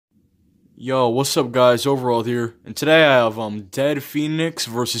Yo, what's up guys, Overall here, and today I have Dead Phoenix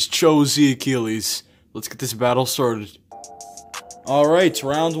versus Cho-Z Achilles. Let's get this battle started. Alright,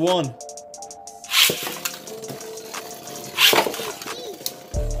 round one.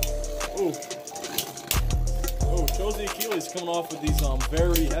 Oh, Cho-Z Achilles coming off with these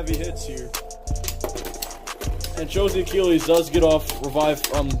very heavy hits here. And Cho-Z Achilles does get off revive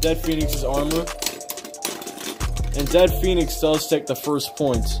Dead Phoenix's armor. And Dead Phoenix does take the first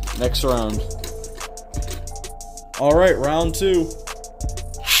point next round. Alright, round two.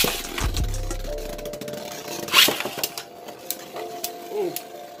 Ooh.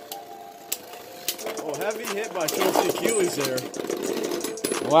 Oh, heavy hit by Cho-Z Achilles there.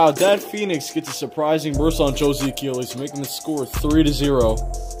 Wow, Dead Phoenix gets a surprising burst on Cho-Z Achilles, making the score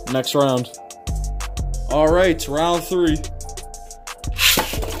 3-0 next round. Alright, round three.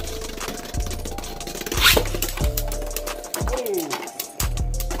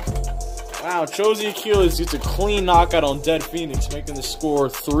 Wow, Cho-Z Achilles gets a clean knockout on Dead Phoenix, making the score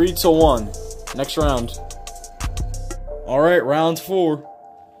 3-1. Next round. Alright, round four.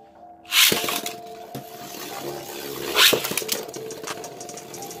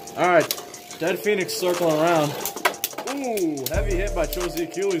 Alright, Dead Phoenix circling around. Ooh, heavy hit by Cho-Z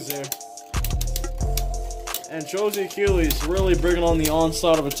Achilles there. And Cho-Z Achilles really bringing on the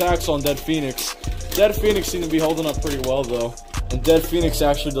onslaught of attacks on Dead Phoenix. Dead Phoenix seemed to be holding up pretty well though. And Dead Phoenix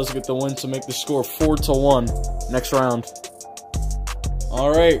actually does get the win to make the score 4-1 next round.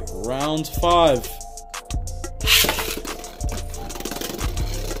 Alright, round five.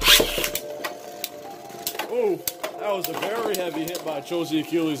 Oh, that was a very heavy hit by Cho-Z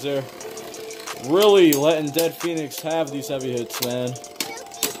Achilles there. Really letting Dead Phoenix have these heavy hits, man.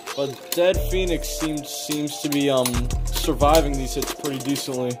 But Dead Phoenix seems to be surviving these hits pretty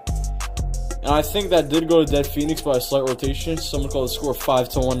decently. And I think that did go to Dead Phoenix by a slight rotation, so I'm going to call the score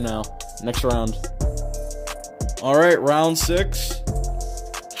 5-1 now. Next round. Alright, round six.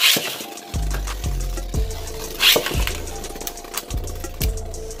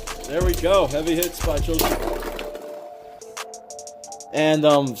 There we go. Heavy hits by Cho-Z. And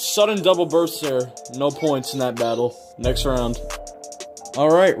sudden double burst there. No points in that battle. Next round.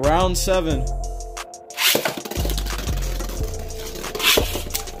 Alright, round seven.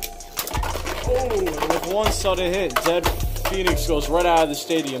 With one sudden hit, Dead Phoenix goes right out of the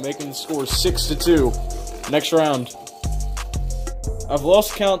stadium, making the score 6-2. Next round. I've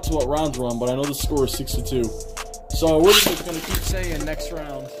lost count to what rounds we're on, but I know the score is 6-2. So we're just going to keep saying next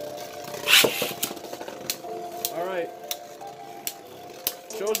round. Alright.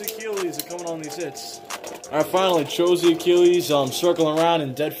 Cho-Z Achilles are coming on these hits. Alright, finally, Cho-Z Achilles circling around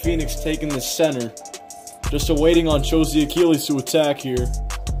and Dead Phoenix taking the center. Just awaiting on Cho-Z Achilles to attack here.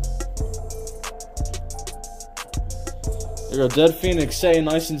 There we go, Dead Phoenix staying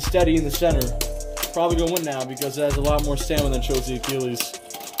nice and steady in the center. Probably gonna win now because it has a lot more stamina than Cho-Z Achilles.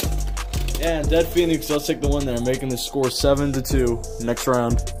 Yeah, and Dead Phoenix does take the win there, making the score 7-2 next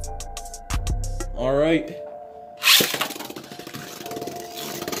round. Alright.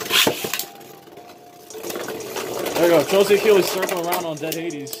 There we go, Cho-Z Achilles circling around on Dead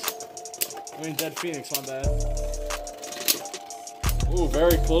Phoenix, my bad. Ooh,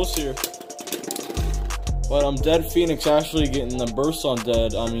 very close here. But Dead Phoenix actually getting the burst on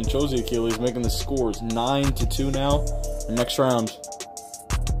Cho-Z Achilles, making the scores 9-2 now. Next round.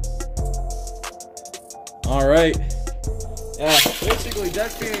 Alright. Yeah, basically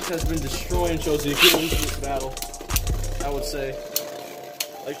Dead Phoenix has been destroying Cho-Z Achilles in this battle, I would say.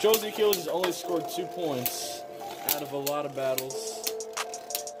 Like, Cho-Z Achilles has only scored 2 points out of a lot of battles.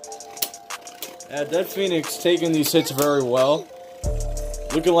 Yeah, Dead Phoenix taking these hits very well.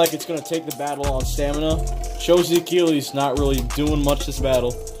 Looking like it's going to take the battle on stamina. Cho-Z Achilles not really doing much this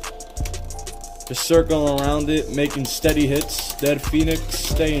battle. Just circling around it, making steady hits. Dead Phoenix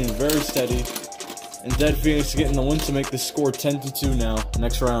staying very steady. And Dead Phoenix getting the win to make the score 10-2 now.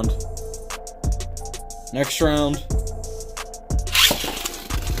 Next round. Next round.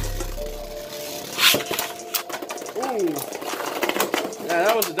 Ooh. Yeah,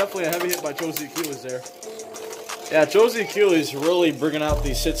 that was definitely a heavy hit by Cho-Z Achilles there. Yeah, Cho-Z Achilles really bringing out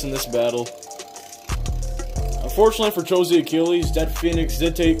these hits in this battle. Unfortunately for Cho-Z Achilles, Dead Phoenix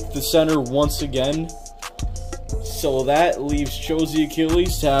did take the center once again. So that leaves Cho-Z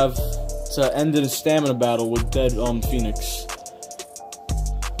Achilles to end in a stamina battle with Dead Phoenix.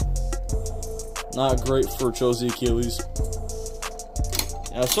 Not great for Cho-Z Achilles.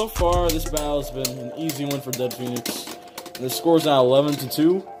 Yeah, so far this battle has been an easy win for Dead Phoenix. And the score's now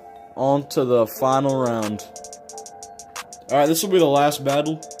 11-2. On to the final round. Alright, this will be the last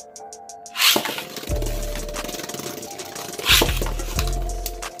battle.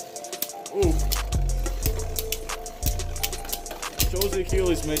 Ooh. Cho-Z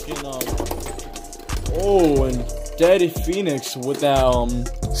Achilles making, oh, and Dead Phoenix with that,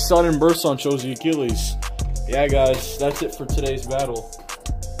 sudden burst on Cho-Z Achilles. Yeah, guys, that's it for today's battle.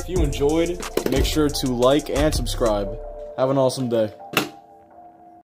 If you enjoyed, make sure to like and subscribe. Have an awesome day.